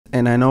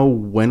And I know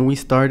when we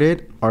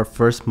started, our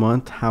first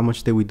month, how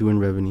much did we do in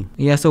revenue?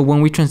 Yeah, so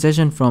when we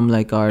transitioned from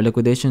like our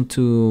liquidation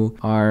to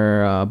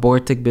our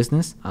Bortic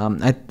business,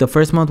 the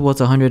first month was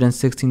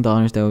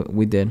 $116 that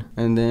we did.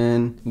 And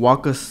then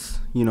walk us,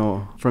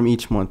 from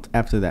each month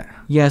after that.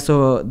 Yeah,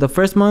 so the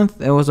first month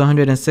it was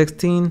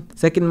 116.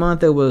 Second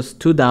month it was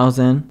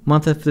 2,000.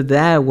 Month after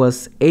that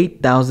was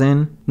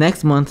 8,000.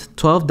 Next month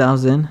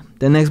 12,000.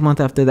 The next month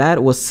after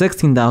that was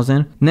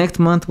 16,000. Next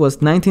month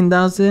was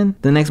 19,000.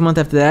 The next month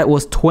after that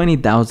was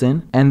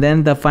 20,000. And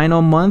then the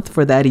final month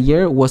for that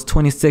year was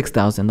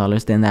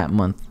 $26,000 in that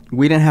month.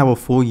 We didn't have a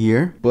full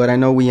year, but I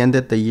know we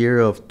ended the year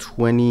of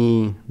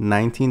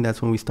 2019.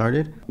 That's when we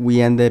started.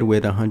 We ended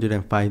with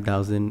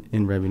 105,000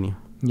 in revenue.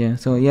 Yeah,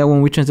 so yeah,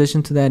 when we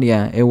transitioned to that,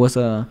 yeah, it was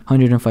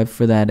 105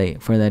 for that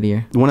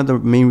year. One of the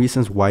main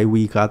reasons why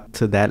we got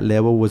to that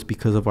level was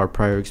because of our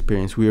prior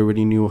experience. We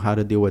already knew how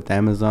to deal with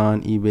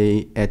Amazon,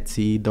 eBay,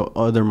 Etsy, the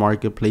other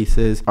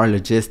marketplaces, our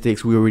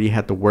logistics. We already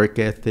had the work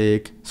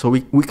ethic. So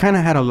we kind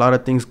of had a lot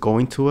of things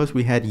going to us.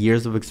 We had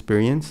years of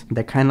experience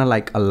that kind of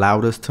like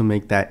allowed us to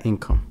make that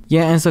income.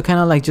 Yeah, and so kind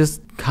of like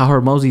just how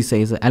Alex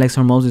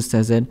Hormozy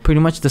says it, pretty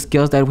much the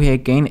skills that we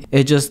had gained,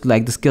 it just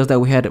like the skills that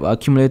we had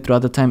accumulated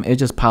throughout the time, it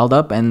just piled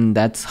up, and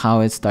that's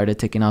how it started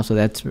taking off. So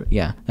that's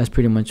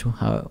pretty much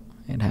how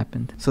it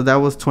happened. So that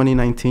was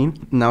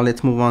 2019. Now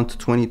let's move on to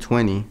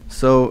 2020.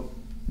 So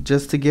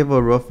just to give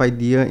a rough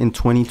idea, in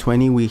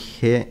 2020 we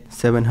hit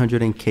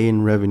 700K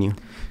in revenue.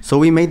 So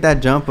we made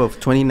that jump of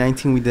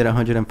 2019, we did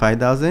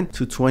 105,000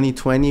 to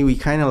 2020. We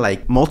kind of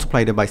like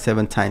multiplied it by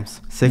 7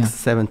 times.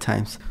 7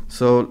 times.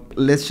 So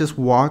let's just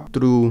walk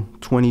through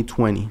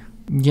 2020.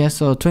 Yeah,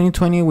 so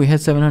 2020 we hit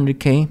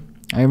 700K.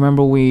 I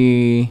remember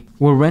we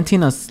were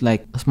renting a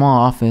small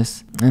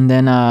office, and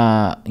then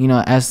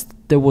as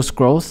there was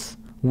growth,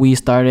 we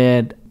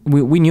started.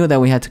 We knew that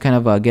we had to kind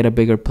of get a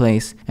bigger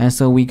place, and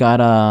so we got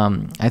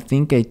I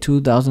think a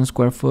 2,000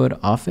 square foot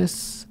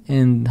office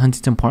in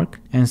Huntington Park.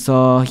 And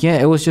so yeah,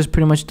 it was just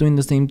pretty much doing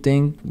the same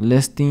thing,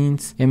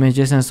 listings,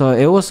 images, and so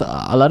it was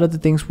a lot of the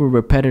things were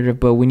repetitive,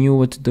 but we knew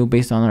what to do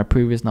based on our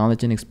previous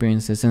knowledge and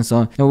experiences. And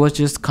so it was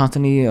just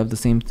constantly of the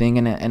same thing.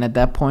 And at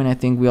that point, I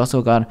think we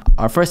also got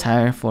our first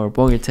hire for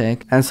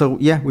Bortic. And so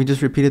yeah, we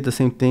just repeated the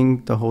same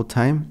thing the whole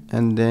time.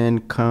 And then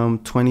come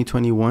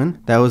 2021,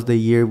 that was the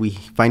year we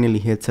finally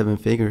hit 7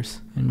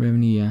 figures. In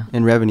revenue, yeah.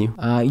 In revenue.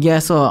 Yeah,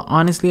 so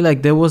honestly,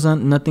 like there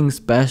wasn't nothing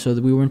special.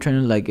 We weren't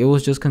trying to it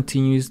was just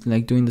continuous,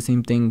 like doing the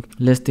same thing,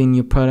 listing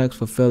new products,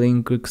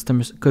 fulfilling good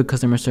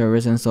customer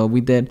service. And so we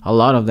did a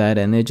lot of that,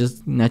 and it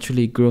just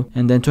naturally grew.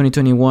 And then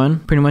 2021,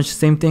 pretty much the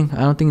same thing.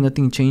 I don't think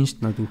nothing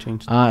changed. Nothing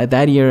changed.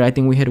 That year, I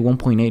think we hit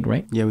 1.8,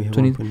 right? Yeah, we hit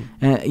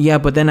 1.8. Yeah,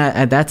 but then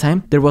at that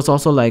time, there was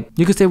also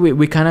you could say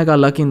we kind of got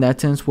lucky in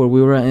that sense where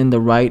we were in the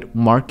right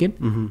market.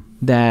 Mm-hmm.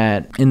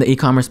 That in the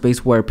e-commerce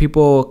space where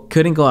people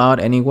couldn't go out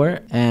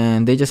anywhere,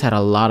 and they just had a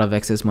lot of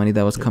excess money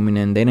that was coming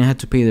in. They didn't have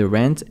to pay the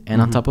rent,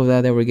 and on top of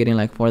that, they were getting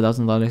like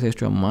 $4,000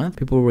 extra a month.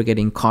 People were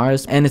getting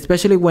cars, and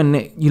especially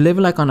when you live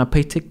on a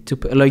paycheck to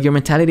your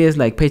mentality is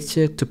like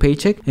paycheck to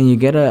paycheck, and you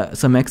get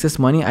some excess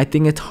money. I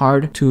think it's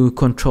hard to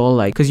control,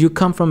 because you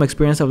come from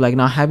experience of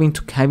not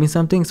having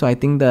something. So I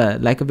think the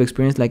lack of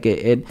experience,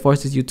 it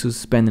forces you to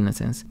spend in a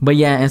sense. But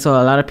yeah, and so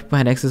a lot of people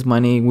had excess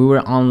money. We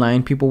were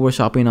online, people were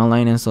shopping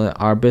online, and so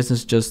our business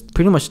just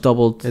pretty much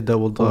doubled. It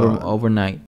doubled overnight.